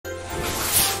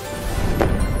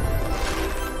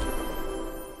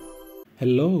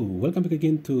Hello, welcome back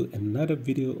again to another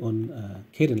video on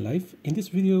Kdenlive. In this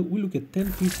video, we look at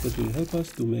 10 tips that will help us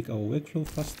to make our workflow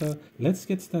faster. Let's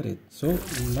get started. So,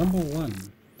 number one,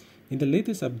 in the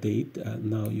latest update,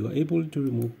 now you are able to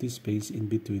remove this space in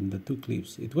between the two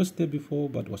clips. It was there before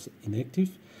but was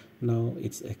inactive. Now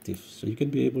it's active. So you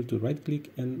can be able to right click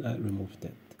and remove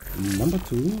that. Number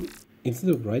two,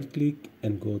 instead of right click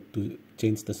and go to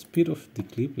change the speed of the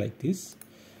clip like this,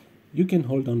 you can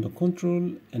hold down the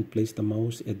control and place the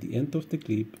mouse at the end of the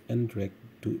clip and drag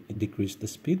to decrease the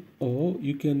speed, or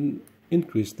you can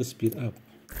increase the speed up.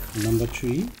 Number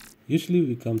three, usually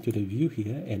we come to the view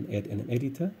here and add an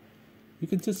editor. You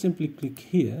can just simply click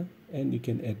here and you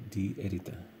can add the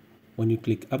editor. When you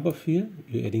click above here,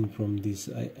 you're adding from this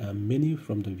menu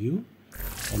from the view,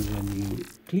 and when you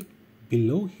click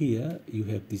below here, you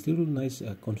have this little nice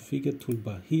configure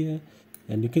toolbar here.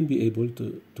 And you can be able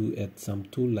to add some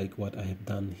tool like what I have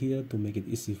done here to make it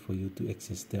easy for you to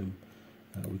access them.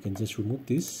 We can just remove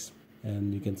this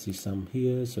and you can see some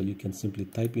here. So you can simply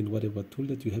type in whatever tool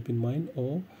that you have in mind,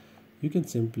 or you can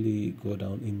simply go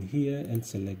down in here and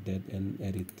select that and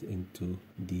add it into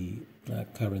the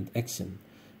current action.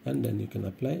 And then you can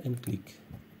apply and click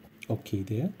OK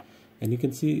there. And you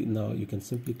can see now you can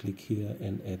simply click here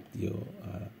and add your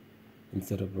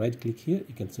instead of right click here,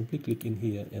 you can simply click in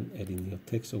here and add in your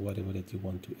text or whatever that you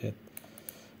want to add,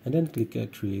 and then click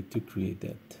create to create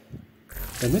that.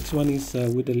 The next one is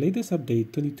with the latest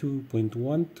update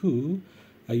 22.12,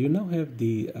 you now have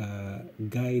the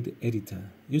guide editor.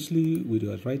 Usually we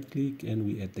do a right click and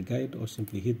we add the guide, or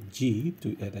simply hit G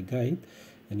to add a guide,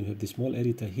 and you have the small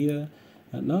editor here.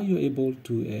 Now you're able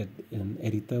to add an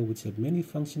editor which have many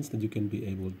functions that you can be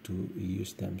able to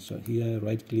use them. So here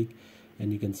right click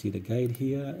and you can see the guide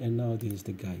here, and now this is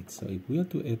the guide. So if we are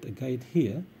to add a guide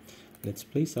here, let's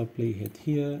place our playhead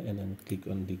here and then click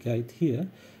on the guide here.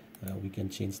 We can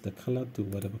change the color to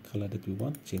whatever color that we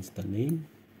want, change the name,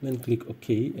 then click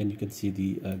OK, and you can see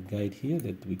the guide here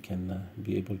that we can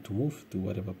be able to move to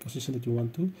whatever position that you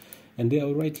want to. And they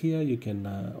are right here. You can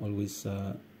always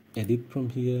edit from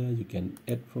here, you can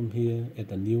add from here, add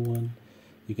a new one.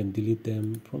 You can delete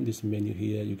them from this menu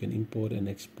here. You can import and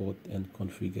export and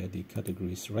configure the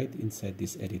categories right inside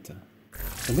this editor.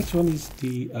 The next one is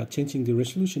the changing the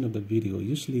resolution of the video.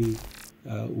 Usually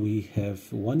we have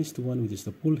 1:1, which is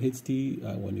the full HD.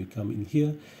 When we come in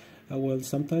here, well,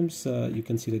 sometimes you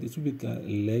can see that it's a bit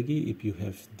laggy if you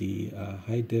have the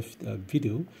high def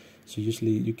video. So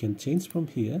usually you can change from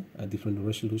here a different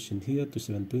resolution here to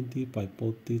 720,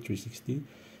 540, 360,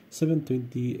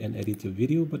 720 and edit your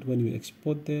video, but when you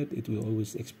export that, it will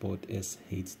always export as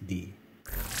HD.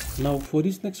 Now for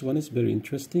this next one is very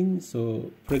interesting.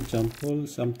 So for example,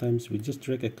 sometimes we just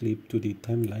drag a clip to the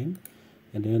timeline,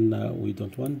 and then we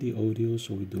don't want the audio,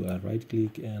 so we do a right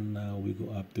click and we go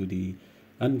up to the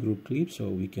ungroup clip, so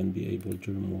we can be able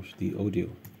to remove the audio.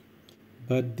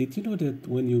 But did you know that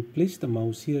when you place the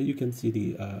mouse here, you can see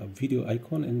the video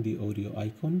icon and the audio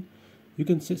icon? You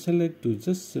can select to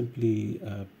just simply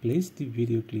place the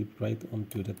video clip right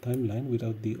onto the timeline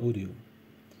without the audio.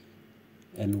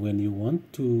 And when you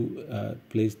want to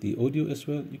place the audio as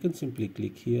well, you can simply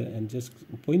click here and just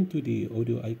point to the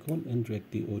audio icon and drag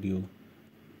the audio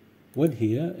one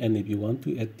here. And if you want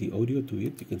to add the audio to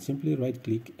it, you can simply right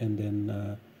click and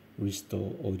then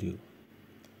restore audio.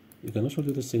 You can also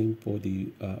do the same for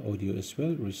the audio as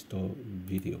well, restore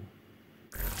video.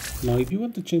 Now if you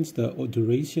want to change the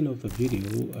duration of the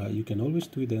video, you can always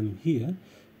do them here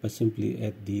by simply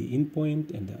add the in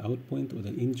point and the out point, or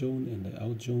the in zone and the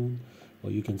out zone,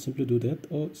 or you can simply do that,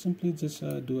 or simply just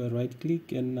do a right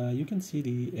click and you can see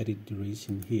the edit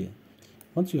duration here.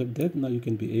 Once you have that, now you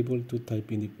can be able to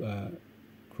type in the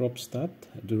crop start,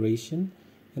 duration,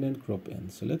 and then crop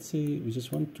end. So let's say we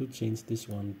just want to change this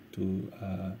one to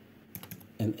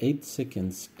an 8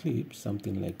 seconds clip,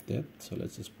 something like that. So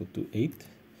let's just put to 8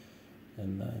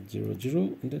 and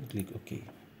 00 and then click OK.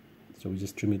 So we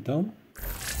just trim it down.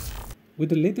 With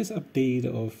the latest update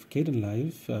of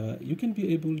Kdenlive, you can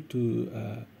be able to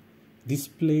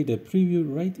display the preview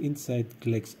right inside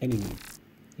Glaxnimate.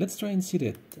 Let's try and see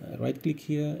that. Right click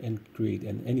here and create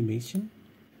an animation.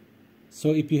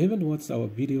 So if you haven't watched our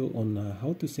video on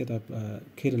how to set up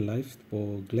Kdenlive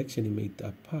for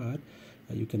Glaxnimate part,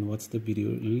 you can watch the video,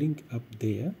 link up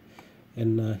there.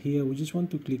 And here we just want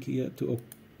to click here to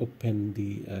open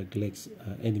the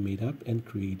Glaxnimate app and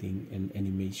creating an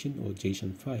animation or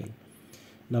JSON file.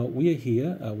 Now we are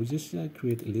here, we just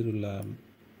create a little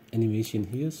animation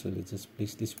here. So let's just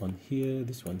place this one here,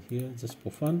 just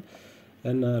for fun.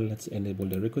 And let's enable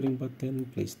the recording button,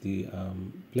 place the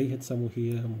playhead somewhere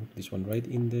here, move this one right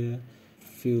in there,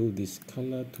 fill this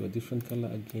color to a different color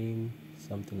again,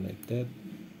 something like that,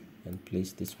 and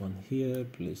place this one here,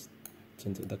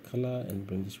 change the color and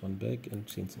bring this one back and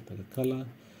change the color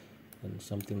and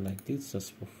something like this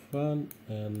just for fun,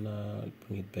 and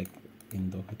bring it back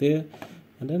in over there.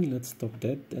 And then let's stop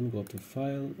that and go to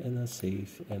file and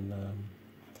save, and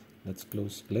let's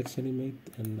close Glaxnimate,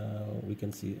 and we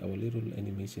can see our little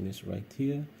animation is right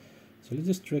here. So let's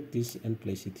just drag this and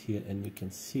place it here, and you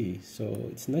can see, so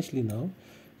it's nicely now.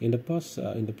 In the past,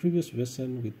 in the previous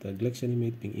version with the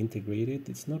Glaxnimate being integrated,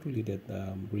 it's not really that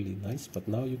really nice, but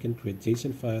now you can create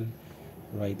JSON file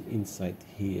right inside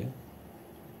here.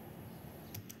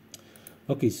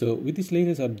 Okay, so with this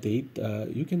latest update,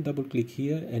 you can double click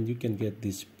here and you can get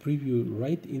this preview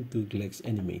right into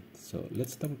Glaxnimate. So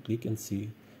let's double click and see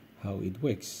how it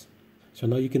works. So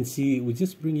now you can see we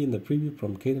just bring in the preview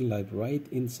from Kdenlive right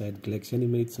inside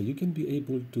Glaxnimate, so you can be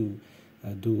able to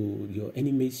do your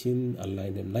animation,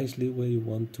 align them nicely where you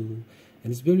want to,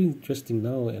 and it's very interesting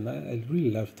now, and I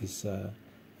really love this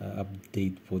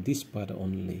update for this part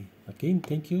only. Again,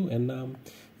 thank you, and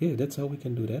yeah, that's how we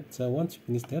can do that. So once you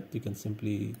finish that, you can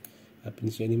simply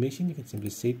finish your animation. You can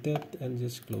simply save that and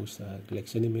just close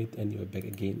Glaxnimate, and you are back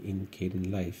again in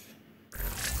Kdenlive.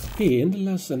 Okay, and the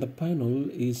last and the final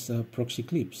is proxy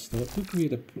clips. So to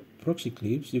create a proxy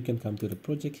clips, you can come to the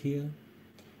project here,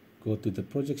 go to the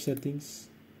project settings,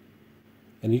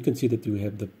 and you can see that you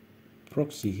have the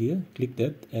proxy here. Click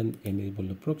that and enable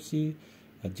the proxy.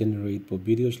 Generate for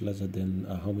videos larger than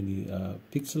how many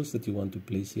pixels that you want to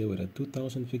place here, whether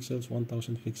 2000 pixels,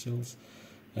 1000 pixels,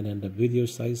 and then the video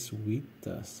size width,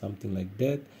 something like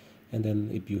that. And then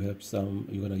if you have some,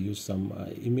 you want to use some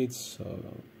image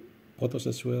photos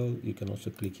as well, you can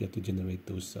also click here to generate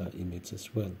those images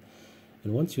as well.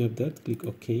 And once you have that, click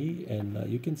OK,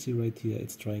 and you can see right here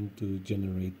it's trying to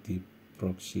generate the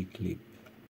proxy clip.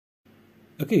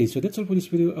 Okay, so that's all for this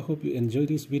video. I hope you enjoyed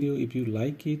this video. If you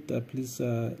like it, please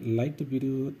like the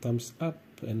video, thumbs up,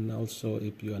 and also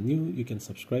if you are new, you can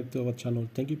subscribe to our channel.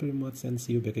 Thank you very much, and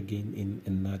see you back again in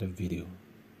another video.